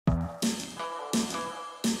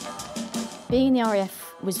Being in the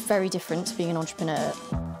RAF was very different to being an entrepreneur.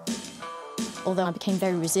 Although I became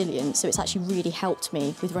very resilient, so it's actually really helped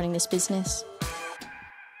me with running this business.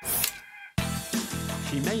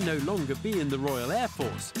 She may no longer be in the Royal Air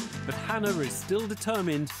Force, but Hannah is still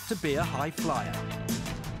determined to be a high flyer.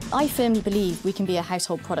 I firmly believe we can be a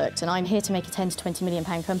household product, and I'm here to make a 10 to 20 million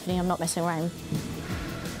pound company. I'm not messing around.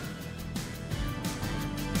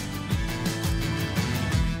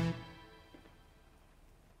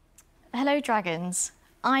 Hello, Dragons.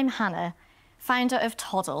 I'm Hannah, founder of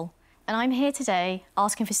Toddle, and I'm here today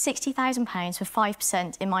asking for £60,000 for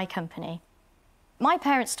 5% in my company. My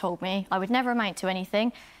parents told me I would never amount to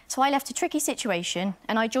anything, so I left a tricky situation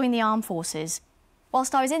and I joined the armed forces.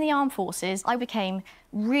 Whilst I was in the armed forces, I became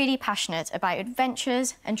really passionate about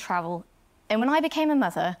adventures and travel. And when I became a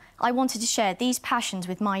mother, I wanted to share these passions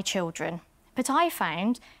with my children. But I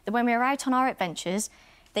found that when we were out on our adventures,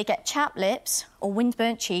 they get chapped lips or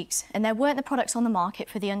windburnt cheeks, and there weren't the products on the market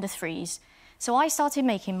for the under threes. So I started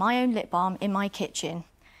making my own lip balm in my kitchen.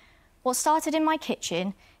 What started in my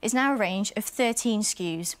kitchen is now a range of 13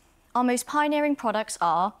 SKUs. Our most pioneering products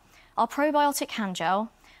are our probiotic hand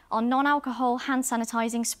gel, our non-alcohol hand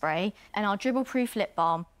sanitising spray, and our dribble-proof lip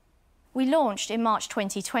balm. We launched in March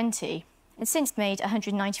 2020 and since made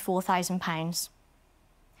 £194,000.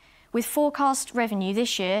 With forecast revenue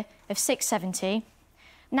this year of £670,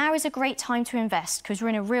 now is a great time to invest because we're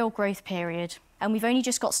in a real growth period and we've only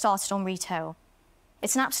just got started on retail.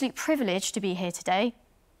 It's an absolute privilege to be here today.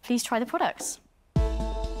 Please try the products.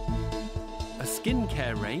 A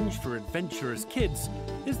skincare range for adventurous kids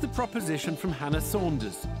is the proposition from Hannah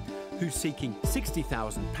Saunders, who's seeking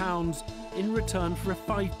 £60,000 in return for a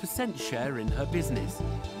 5% share in her business.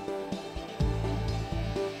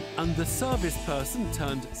 And the service person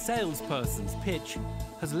turned salesperson's pitch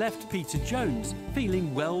has left Peter Jones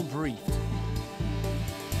feeling well briefed.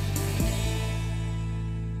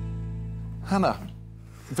 Hannah,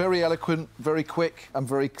 very eloquent, very quick and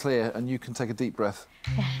very clear, and you can take a deep breath.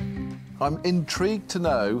 Yeah. I'm intrigued to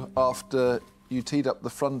know, after you teed up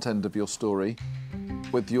the front end of your story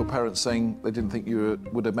with your parents saying they didn't think you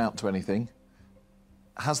would amount to anything,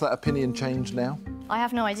 has that opinion changed now? I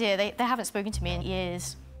have no idea. They haven't spoken to me in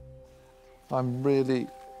years.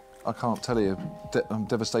 I can't tell you, I'm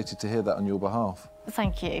devastated to hear that on your behalf.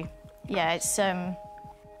 Thank you. Yeah, it's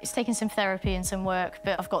taken some therapy and some work,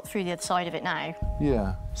 but I've got through the other side of it now.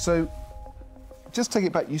 Yeah. So, just take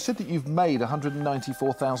it back. You said that you've made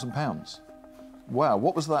 £194,000. Wow,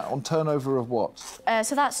 what was that on turnover of what?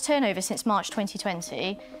 So that's turnover since March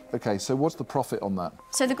 2020. OK, so what's the profit on that?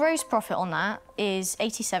 So the gross profit on that is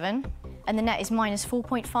 87, and the net is minus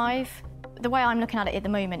 4.5. The way I'm looking at it at the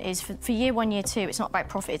moment is for year one, year two, it's not about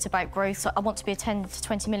profit, it's about growth. So I want to be a 10 to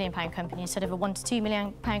 20 million pound company instead of a 1 to 2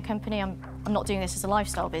 million pound company. I'm not doing this as a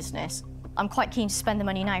lifestyle business. I'm quite keen to spend the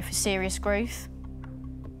money now for serious growth.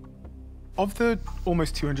 Of the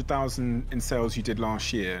almost 200,000 in sales you did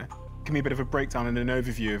last year, give me a bit of a breakdown and an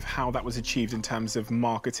overview of how that was achieved in terms of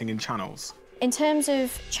marketing and channels. In terms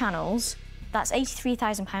of channels, that's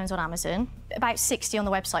 £83,000 on Amazon, about 60 on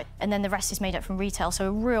the website, and then the rest is made up from retail, so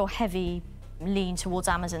a real heavy lean towards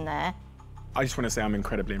Amazon there. I just want to say I'm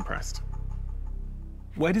incredibly impressed.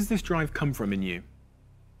 Where does this drive come from in you?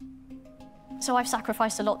 So I've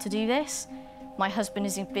sacrificed a lot to do this. My husband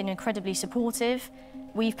has been incredibly supportive.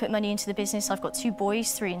 We've put money into the business. I've got 2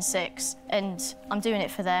 boys, 3 and 6, and I'm doing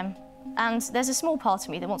it for them. And there's a small part of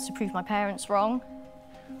me that wants to prove my parents wrong.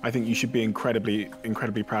 I think you should be incredibly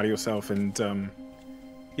proud of yourself, and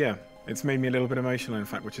yeah, it's made me a little bit emotional, in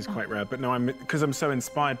fact, which is quite rare. But no, because I'm so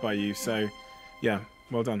inspired by you, so yeah,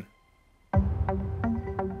 well done.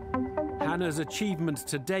 Hannah's achievements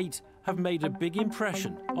to date have made a big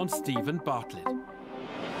impression on Stephen Bartlett.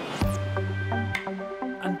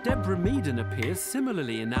 And Deborah Meaden appears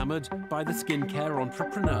similarly enamoured by the skincare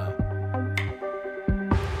entrepreneur.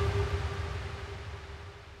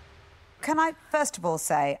 Can I first of all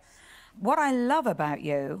say, what I love about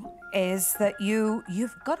you is that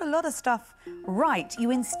you've got a lot of stuff right.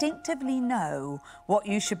 You instinctively know what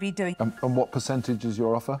you should be doing. And what percentage is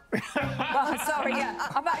your offer? Well, sorry, yeah.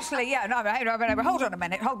 I'm actually, yeah, no, hold on a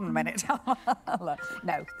minute.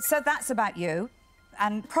 No. So that's about you.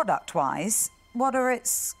 And product-wise, what are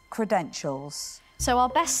its credentials? So our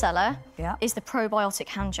bestseller Yeah. is the probiotic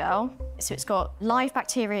hand gel. So it's got live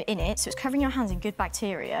bacteria in it, so it's covering your hands in good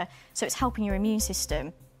bacteria, so it's helping your immune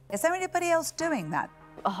system. Is there anybody else doing that?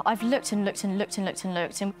 Oh, I've looked and looked and looked and looked and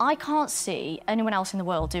looked, and I can't see anyone else in the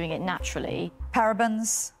world doing it naturally.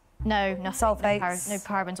 Parabens? No, nothing. Sulfates? No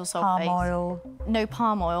parabens or sulfates. Palm oil? No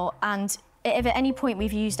palm oil, and If at any point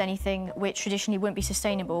we've used anything which traditionally wouldn't be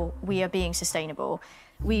sustainable, we are being sustainable.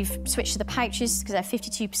 We've switched to the pouches because they're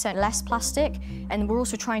 52% less plastic, and we're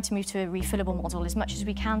also trying to move to a refillable model as much as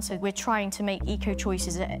we can, so we're trying to make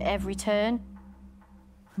eco-choices at every turn.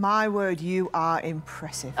 My word, you are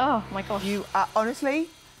impressive. Oh, my gosh. You are, honestly,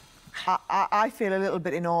 I feel a little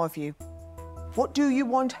bit in awe of you. What do you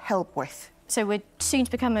want help with? So we're soon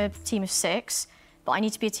to become a team of 6, but I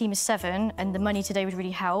need to be a team of 7, and the money today would really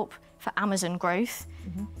help for Amazon growth,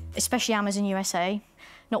 especially Amazon USA,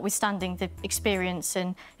 notwithstanding the experience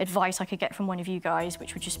and advice I could get from one of you guys,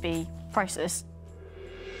 which would just be priceless.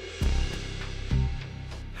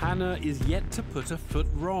 Hannah is yet to put a foot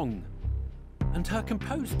wrong, and her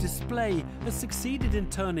composed display has succeeded in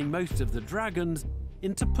turning most of the dragons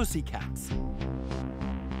into pussycats.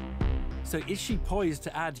 So is she poised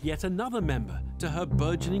to add yet another member to her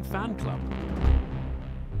burgeoning fan club?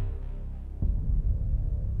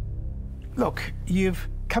 Look, you've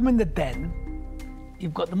come in the den,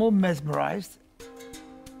 you've got them all mesmerised.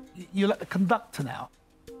 You're like the conductor now,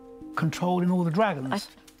 controlling all the dragons.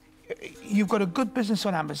 You've got a good business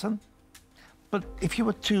on Amazon, but if you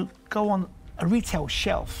were to go on a retail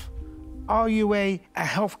shelf, are you a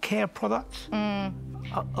healthcare product?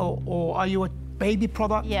 Or are you a baby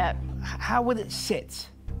product? Yeah. How would it sit?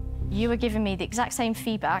 You were giving me the exact same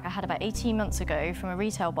feedback I had about 18 months ago from a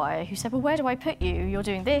retail buyer who said, well, where do I put you? You're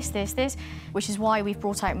doing this, this, this, which is why we've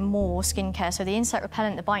brought out more skincare. So the insect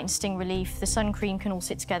repellent, the bite and sting relief, the sun cream can all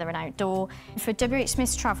sit together and outdoor. For WH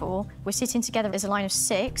Smith's Travel, we're sitting together as a line of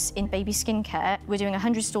 6 in baby skincare. We're doing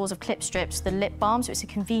 100 stores of clip strips, the lip balm, so it's a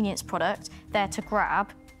convenience product there to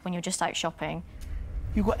grab when you're just out shopping.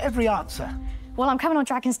 You've got every answer. Well, I'm coming on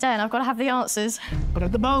Dragon's Den. I've got to have the answers. But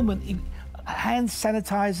at the moment, hand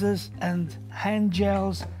sanitizers and hand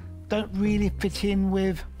gels don't really fit in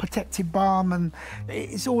with protective balm, and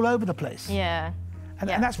it's all over the place. Yeah. And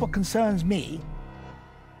that's what concerns me.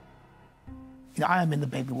 You know, I am in the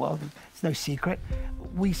baby world, it's no secret.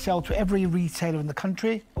 We sell to every retailer in the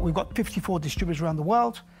country. We've got 54 distributors around the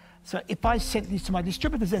world. So if I sent these to my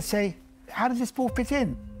distributors, they'd say, how does this all fit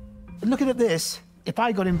in? And looking at this, if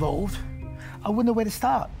I got involved, I wouldn't know where to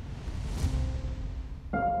start.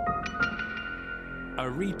 A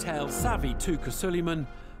retail-savvy Tuka Suleiman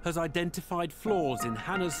has identified flaws in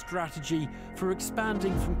Hannah's strategy for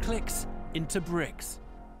expanding from clicks into bricks.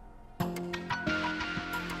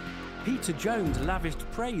 Peter Jones lavished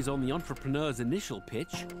praise on the entrepreneur's initial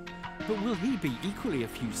pitch, but will he be equally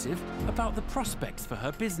effusive about the prospects for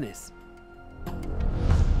her business?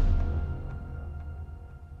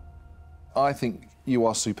 I think you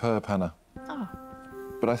are superb, Hannah. Oh.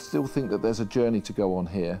 But I still think that there's a journey to go on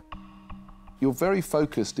here. You're very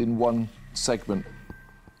focused in one segment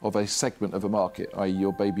of a market, i.e.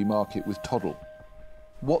 your baby market with Toddle.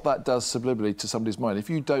 What that does subliminally to somebody's mind, if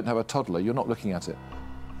you don't have a toddler, you're not looking at it.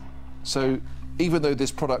 So even though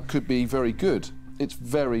this product could be very good, it's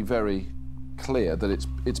very, very clear that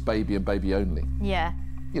it's baby and baby only. Yeah.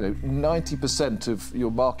 You know, 90% of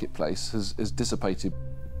your marketplace has dissipated.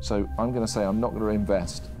 So I'm going to say I'm not going to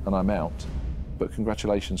invest and I'm out. But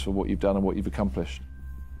congratulations for what you've done and what you've accomplished.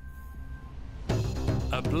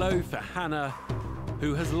 A blow for Hannah,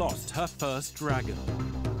 who has lost her first dragon.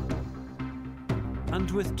 And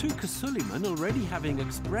with Tuka Suleiman already having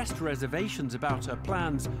expressed reservations about her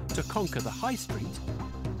plans to conquer the high street,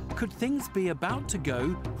 could things be about to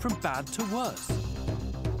go from bad to worse?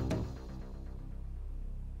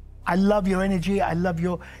 I love your energy, I love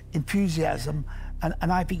your enthusiasm,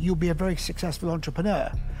 and I think you'll be a very successful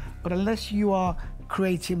entrepreneur. But unless you are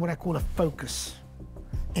creating what I call a focus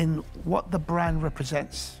in what the brand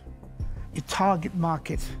represents, your target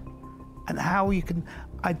market, and how you can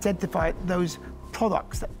identify those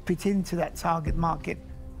products that fit into that target market.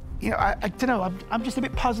 You know, I don't know, I'm just a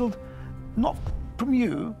bit puzzled, not from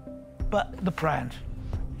you, but the brand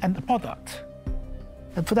and the product.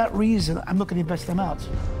 And for that reason, I'm not going to invest them out.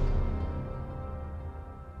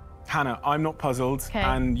 Hannah, I'm not puzzled, Okay.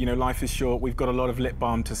 and you know, life is short. We've got a lot of lip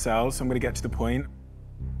balm to sell, so I'm going to get to the point.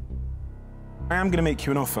 I am going to make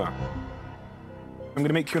you an offer. I'm going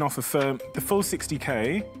to make you an offer for the full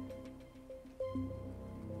 60K.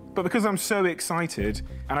 But because I'm so excited,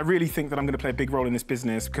 and I really think that I'm going to play a big role in this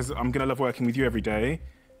business, because I'm going to love working with you every day,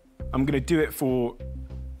 I'm going to do it for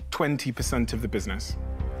 20% of the business.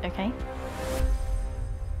 Okay.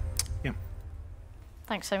 Yeah.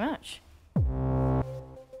 Thanks so much.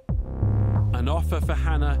 An offer for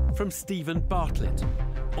Hannah from Stephen Bartlett,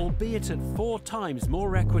 albeit at 4 times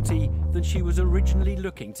more equity than she was originally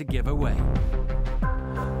looking to give away.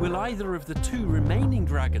 Will either of the 2 remaining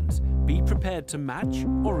dragons be prepared to match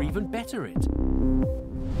or even better it?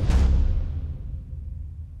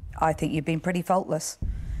 I think you've been pretty faultless.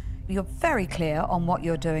 You're very clear on what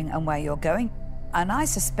you're doing and where you're going, and I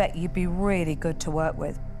suspect you'd be really good to work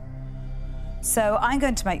with. So I'm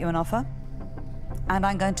going to make you an offer, and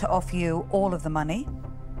I'm going to offer you all of the money,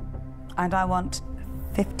 and I want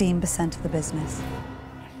 15% of the business.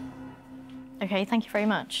 OK, thank you very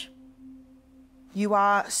much. You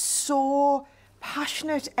are so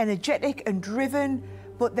passionate, energetic and driven,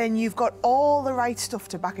 but then you've got all the right stuff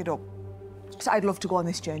to back it up. So I'd love to go on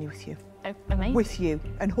this journey with you. Oh, amazing. With you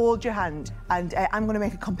and hold your hand. And I'm going to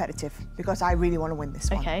make it competitive because I really want to win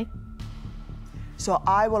this one. OK. So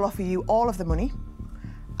I will offer you all of the money.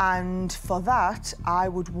 And for that, I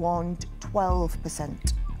would want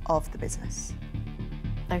 12% of the business.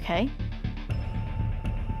 OK.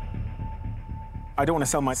 I don't want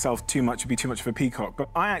to sell myself too much, it'd be too much of a peacock, but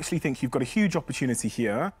I actually think you've got a huge opportunity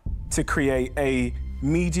here to create a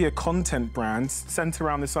media content brand centered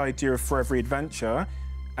around this idea of for every adventure,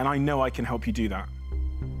 and I know I can help you do that.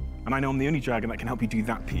 And I know I'm the only dragon that can help you do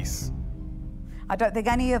that piece. I don't think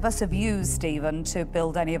any of us have used Stephen to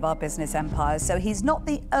build any of our business empires, so he's not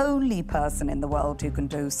the only person in the world who can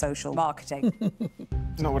do social marketing.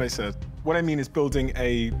 Not what I said. What I mean is building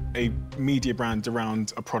a media brand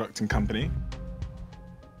around a product and company.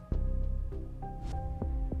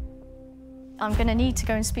 I'm going to need to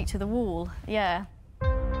go and speak to the wall, yeah.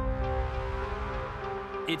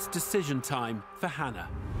 It's decision time for Hannah.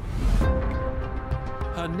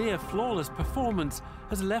 Her near-flawless performance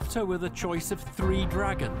has left her with a choice of 3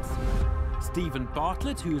 dragons. Stephen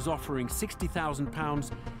Bartlett, who's offering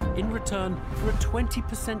 £60,000 in return for a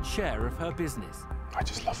 20% share of her business. I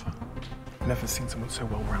just love her. Never seen someone so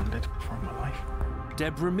well-rounded before in my life.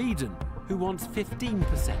 Deborah Meaden, who wants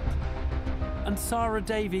 15%. And Sarah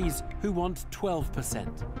Davies, who wants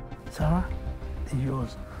 12%. Sarah, it's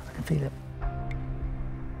yours. I can feel it.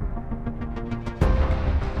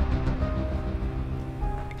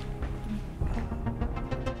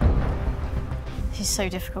 This is so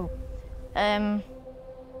difficult.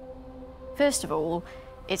 First of all,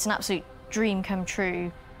 it's an absolute dream come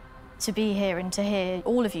true to be here and to hear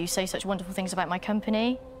all of you say such wonderful things about my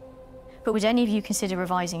company. But would any of you consider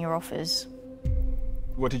revising your offers?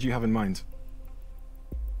 What did you have in mind?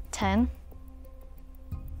 10?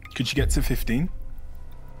 Could you get to 15?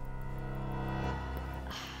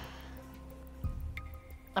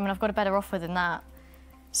 I mean, I've got a better offer than that.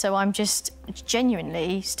 So I'm just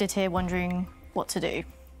genuinely stood here wondering what to do.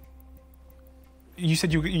 You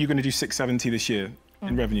said you're going to do 670 this year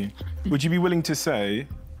in revenue. Would you be willing to say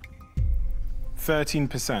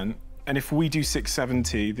 13%, and if we do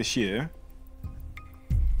 670 this year,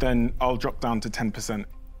 then I'll drop down to 10%?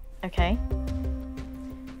 OK.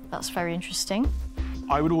 That's very interesting.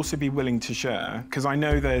 I would also be willing to share, because I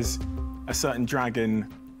know there's a certain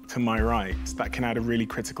dragon to my right that can add a really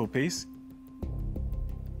critical piece.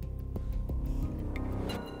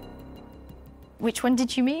 Which one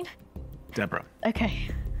did you mean? Deborah. OK.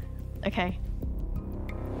 OK.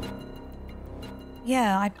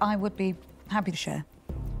 Yeah, I would be happy to share.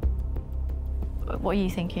 What are you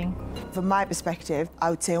thinking? From my perspective, I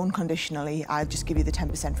would say unconditionally, I'll just give you the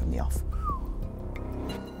 10% from the off.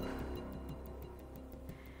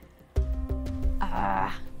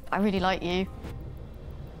 I really like you.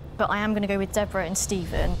 But I am going to go with Deborah and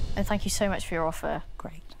Stephen. And thank you so much for your offer.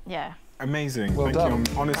 Great. Yeah. Amazing. Well Thank done.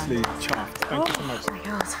 you. I'm honestly chuffed. Thank you so much. Oh my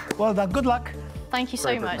God. Well done. Good luck. Thank you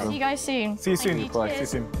so much. See you guys soon. See you Thank soon. Bye. See you Cheers.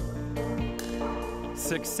 soon.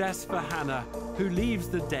 Success for Hannah, who leaves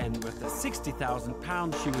the den with the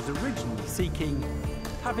 £60,000 she was originally seeking,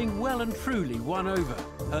 having well and truly won over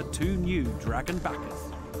her 2 new dragon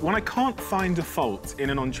backers. When I can't find a fault in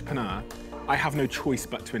an entrepreneur, I have no choice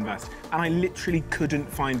but to invest. And I literally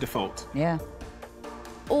couldn't find a fault. Yeah.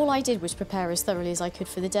 All I did was prepare as thoroughly as I could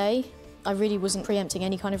for the day. I really wasn't preempting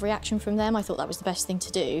any kind of reaction from them. I thought that was the best thing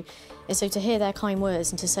to do. And so to hear their kind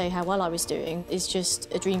words and to say how well I was doing is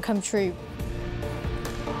just a dream come true.